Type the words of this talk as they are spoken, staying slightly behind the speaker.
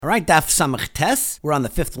All right, Daf Samach Tes. We're on the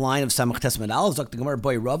fifth line of Samach Tes Medal. Dr. Gemara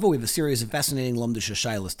Boy Rava. We have a series of fascinating Lomdish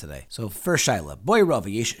Shailas today. So first Shaila, Boy Rava,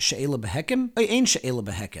 Yesh She'ela Behekim, or Ein She'ela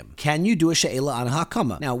Behekim. Can you do a She'ela on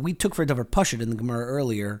Hakama? Now, we took for a Davar Pashut in the Gemara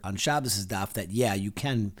earlier on Shabbos' Daf that, yeah, you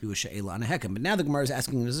can do a She'ela on a Hekem. But now the Gemara is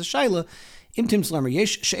asking as a Shaila, Imtim Slammer,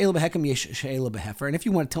 Yesh She'ela Behekim, Yesh She'ela Behefer. And if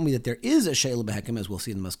you want to tell me that there is a She'ela Behekim, as we'll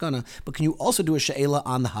see in the Maskana, but can you also do a She'ela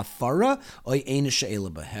on the Hafara, or Ein She'ela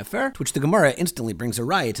Behefer? To which the Gemara instantly brings a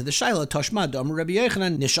riot to the Shaila, Toshma, Dom Rabbi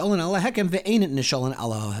Yochanan, Nishalan ala Hekem, Ve'ein Nishalan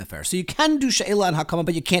ala Hefer. So you can do She'ela on Hakama,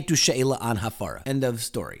 but you can't do She'ela on Hafara. End of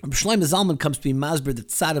story. Shlomo Zalman comes to be masber the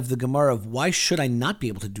tzad of the Gemara of why should I not be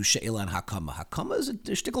able to do She'ela on Hakama? Hakama is a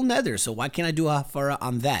shtickle nether, so why can't I do a Hafara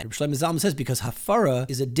on that? Shlomo Zalman says because Hafara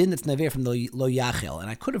is a din that's never from the Lo Yachel, and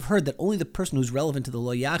I could have heard that only the person who's relevant to the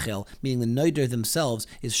Lo Yachel, meaning the Noider themselves,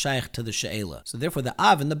 is shaykh to the She'ela. So therefore the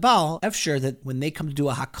Av and the Baal, efshir that when they come to do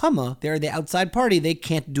a Hakama, they're the outside party, they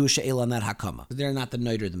can't do a She'ela on that Hakama. They're not the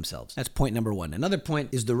Noider themselves. That's point number one. Another point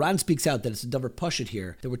is the Ran speaks out that it's a Davar Pashut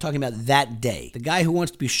here, that we're talking about that day. The guy who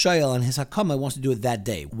wants to be Shayel on his Hakama wants to do it that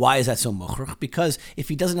day. Why is that so mochrach? Because if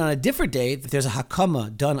he does it on a different day, if there's a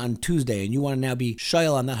Hakama done on Tuesday and you want to now be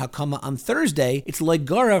Shayel on that Hakama on Thursday, it's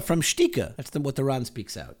Loigara from Shtika. That's what the Ran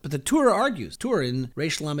speaks out. But the Torah argues. Torah in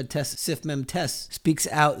Reish Lamed Tes Sif Mem Tes speaks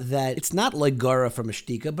out that it's not Loigara from a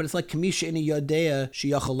Shtika, but it's like Kamisha in a Yodea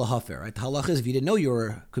Shiyachal Lahafer. Right? The halach is if you didn't know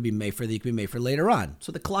you could be Mefer, then you could be Mefer later on.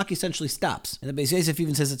 So the Kalak essentially stops. And the Beis Yosef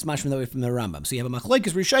even says it's mashma that way from the Rambam. So you have a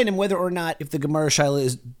machlokes Rishonim whether or not if the Gemara Shaila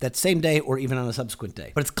is that same day or even on a subsequent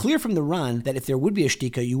day. But it's clear from the Ran that if there would be a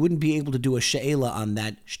Shtika, you wouldn't be able to do a She'ela on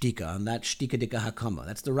that Shtika Dika Hakama.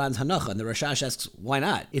 That's the Ran's Hanacha. And the Rashash asks, why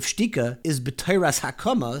not? If Shtika is B'Teiras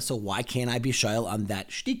Hakama, so why can't I be Shail on that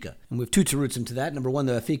Shtika? And we have two terutzim to that. Number one,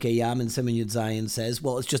 the Afike Yam and Semen Yud Zayin says,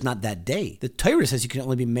 well, it's just not that day. The Torah says you can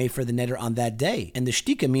only be made for the neder on that day. And the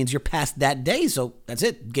Shtika means you're past that day, so that's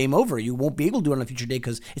it. Game over. You won't be able to do it on a future day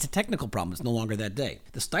because it's a technical problem. It's no longer that day.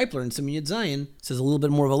 The Stipler in Semen Yud Zayin says a little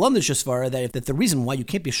bit more of a Lamdish Shasvara that the reason why you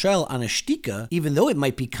can't be Shail on a Shtika, even though it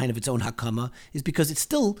might be kind of its own Hakama, is because it's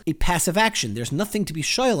still a passive action. There's nothing to be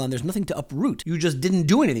Shail on. There's nothing to uproot. You just didn't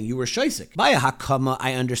do anything. You were Shaisik. By a Hakama,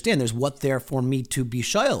 I understand there's what there for me to be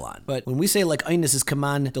Shail on. But when we say like Einus is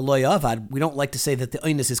Kaman de Loy Avad, we don't like to say that the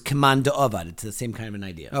Einus is Kaman de Avad. It's the same kind of an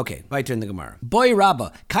idea. Okay, weiter in the Gemara. Boy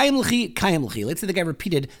Rabba, Kayim L'chi. Let's say the guy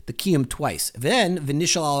repeated the Kiyum twice. Then,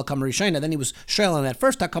 V'nishal al Hakama Rishayna, then he was Shail on that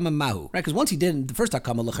first Hakama Mahu. Right, because once he did the first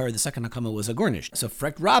Hakama L'chari, the second Hakama was a Gornish. So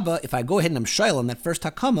Frek Rabba, if I go ahead and I'm Shail on that first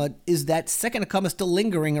Hakama, is that second Hakama still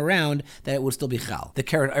lingering around that it would still be Chal? The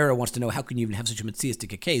Karen Era wants to know how can you even have such a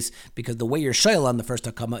Metziastic case, because the way you're Shail on the first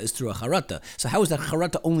Hakama is through a Charata. So how is that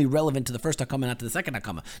Charata only relevant to the first Hakama, not to the second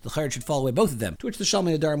Hakama? The Chayyad should follow away both of them. To which the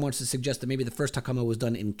Shalmei Adarim wants to suggest that maybe the first Hakama was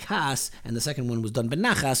done in Kas, and the second one was done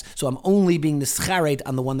Benachas, so I'm only being nischaret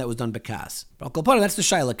on the one that was done Bekas. But that's the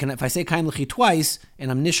Shaila. If I say Kaim L'chi twice,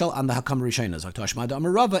 and I'm Nishal on the Hakama Rishayna, Zaktosh Mada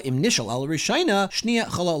Amarava, Im Nishal al Rishayna, Shnia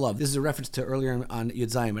Chalalav. This is a reference to earlier on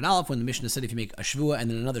Yud Zayim and Aleph, when the Mishnah said if you make a Shvua and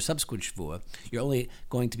then another subsequent Shvua, you're only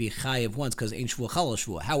going to be Chayiv once, because Ein Shvua Chalal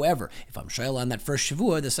Shvua. However, if I'm Shaila on that first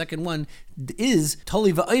Shvua, the second one is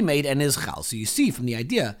Toli Va'omed and is Chal. So you see from the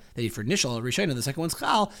idea that if you're Nishal al Rishayna, the second one's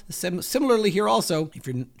Chal. Similarly here also, if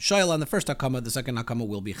you're Shaila on the first Hakama, the second Hakama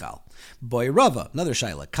will be Chal. Boy Rava, another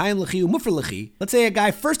Shaila. Kaim L'chi u'mufar L'chi. Let's say a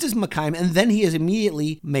guy first is Makayim and then he is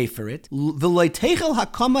immediately made for it. V'loi teichel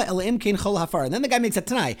Hakama elim kein chol hafara. And then the guy makes a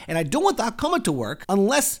Tanai, and I don't want the Hakama to work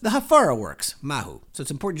unless the Hafara works. Mahu. So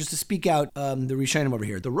it's important just to speak out the Rishonim over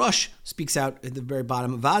here. The Rosh speaks out at the very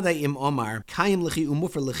bottom. V'adai im Omar Kaim L'chi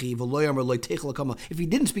u'mufar L'chi v'loi Omar loi teichel Hakama. If he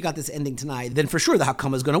didn't speak out this ending tonight, then for sure the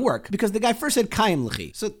Hakama is going to work, because the guy first said Kaim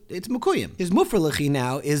L'chi. So it's Mukuyim. His Mufar L'chi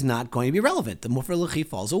now is not going to be relevant. The Mufar L'chi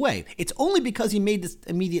falls away. It's only because he made this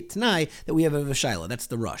immediate Tanai that we have a Vashaila. That's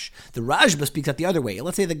the Rosh. The Rajba speaks out the other way.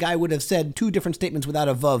 Let's say the guy would have said two different statements without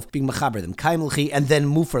a Vav being Machaber them. Kaim L'chi and then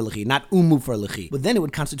Mufar L'chi, not Mufar L'chi. But then it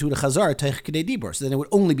would constitute a Chazar Teich Kedei Dibor. So then it would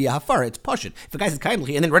only be a Hafar. It's Pashut. If a guy says Kaim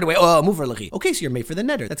L'chi and then right away, Mufar L'chi. Okay, so you're made for the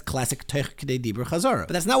Neder. That's classic Teich Kedei Dibor Chazara.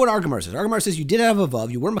 But that's not what our Gemara says. Our Gemara says you did have a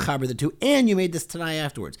Vav, you were Machaber the two, and you made this Tanai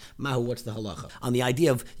afterwards. Mahu, what's the halacha? On the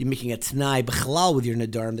idea of you making a Tanai B'chalal with your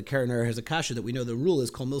Nadarim, the Karen Era has a kasha that we know the rule is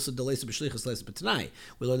called Milsa Delesa B'Shlichus Lesa B'Tanai.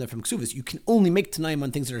 We learn that from Ksuvas. You can only make Tanaim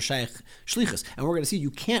on things that are Shaykh Shlichus. And we're going to see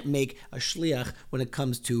you can't make a Shliach when it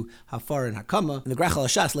comes to Hafar and Hakama. And the Grachal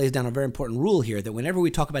Hashas lays down a very important rule here that whenever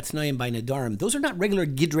we talk about Tanaim by Nadarim, those are not regular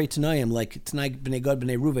Gidrei Tanaim like Tanai B'nei Gad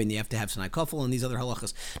B'nei Ruvain. You have to have Tanai Kafel and these other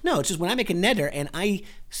halachas. No, it's just when I make a neder and I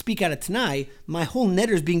speak out a Tanai, my whole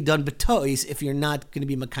neder is being done b'tois if you're not going to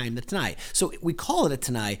be Makayim the Tanai. So we call it a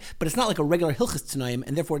Tanai, but it's not like a regular Hilchas Tanaim,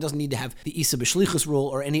 and therefore it doesn't need to have the Isa B'Shlichus rule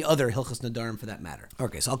or any other Hilchas Nadarim for that matter.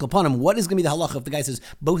 Okay, so I'll go upon him. What is going to be the halacha if the guy says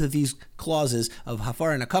both of these clauses of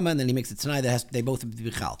Hafar and Akama, and then he makes a Tanai that they both have to be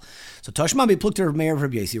Bichal. So Tashma be plukter of Meir of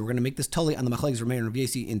Rabbi Yesi. We're going to make this totally on the Machlekes of Meir and Rabbi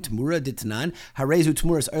Yesi in Tamura Ditanan. Harezu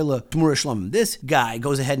Tmuras Oila Tmura Shlomim. This guy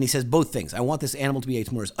goes ahead and he says both things. I want this animal to be a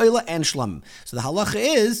Tmuras Oila and Shlomim. So the halacha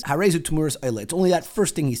is Harezu Tmuras Oila. It's only that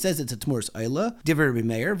first thing he says. It's a Tmuras Oila. Diver Rabbi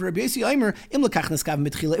Meir. Rabbi Yesi Aimer Im Lekach Neskav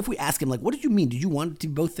Mitchila. If we ask him like, what did you mean? Did you want it to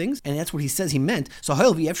be both things? And that's what he says he meant. So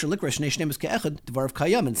Hayil V'Yefshar Likra Shnei Shneim Ke'echad Dvar of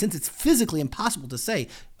Kayam. And since it's physically impossible to say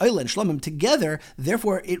Oila and Shlomim together,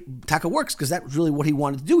 therefore it taka works because that's really what he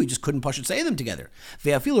wanted to do. He just couldn't push and say them together.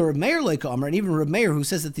 Ve'afilu Reb Meir like Amar, and even Reb Meir who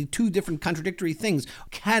says that the two different contradictory things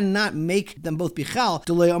cannot make them both bichal.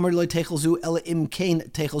 Delay Amar le techelzu ela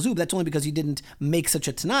imkain techelzu. But that's only because he didn't make such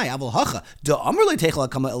a tanai. Avol hacha da Amar le techel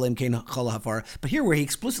hakama ela imkain chala hafar. But here where he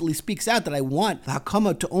explicitly speaks out that I want the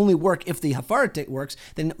hakama to only work if the hafar works,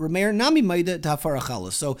 then Reb Meir nami maida to hafar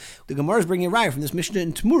achalas. So the Gemara is bringing a raya from this Mishnah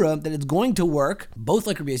in Tamura that it's going to work both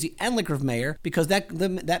like Rabbi Yezi and like Reb Meir because that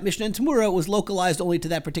Mishnah in Tamura was localized only to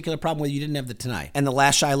that particular problem where you didn't have the Tanai. And the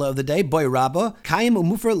last shaila of the day, boy Rabba, Kayim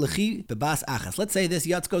umufra lechi bebas achas. Let's say this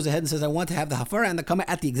Yatz goes ahead and says, I want to have the hafara and the kama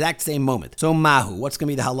at the exact same moment. So mahu, what's going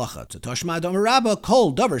to be the halacha? So Toshma Domer Rabba,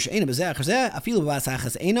 kol davar she'ena bezeh chazeh, afilu bebas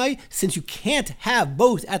achas einai. Since you can't have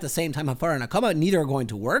both at the same time, hafara and kama, neither are going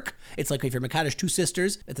to work. It's like if you're Mekadosh two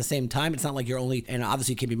sisters at the same time, it's not like you're only, and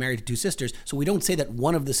obviously you can't be married to two sisters, so we don't say that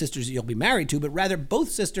one of the sisters you'll be married to, but rather both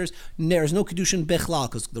sisters, there's no kedushin bechlal,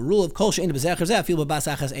 because the rule of kol she'ena bezeh chazeh, afilu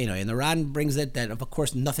bebas achas einai. And the Ran brings it that, of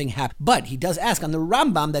course, nothing happened. But he does ask on the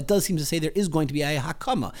Rambam, that does seem to say there is going to be a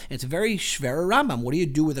hakama. And it's a very shver Rambam. What do you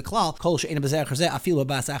do with the klal? Kol she'ena b'zer chazeh afil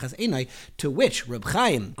b'bas achas einai. To which Reb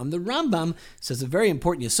Chaim on the Rambam says a very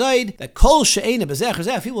important yesod that kol she'ena b'zer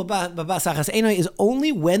chazeh afil b'bas achas einai is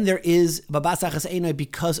only when there is b'bas achas einai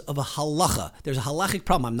because of a halacha. There's a halachic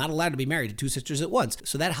problem. I'm not allowed to be married to two sisters at once.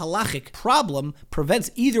 So that halachic problem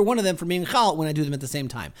prevents either one of them from being chal when I do them at the same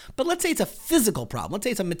time. But let's say it's a physical problem. Let's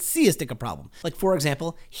say it's a mitziastic problem. Like, for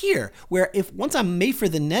example, here, where if once I'm made for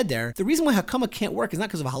the neder, the reason why hakama can't work is not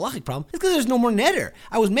because of a halachic problem, it's because there's no more neder.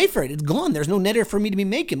 I was made for it. It's gone. There's no neder for me to be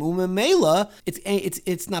making. Umemela,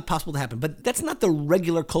 it's not possible to happen. But that's not the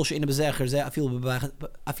regular kol she'ena b'zeh chazeh afilu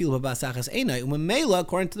b'bas achas einai. Umemela,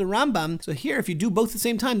 according to the Rambam, so here, if you do both at the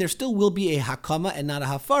same time, there still will be a hakama and not a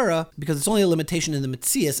hafara, because it's only a limitation in the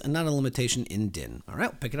mitzias and not a limitation in din. All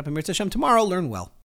right, we'll pick it up in Mirza Hashem tomorrow. Learn well.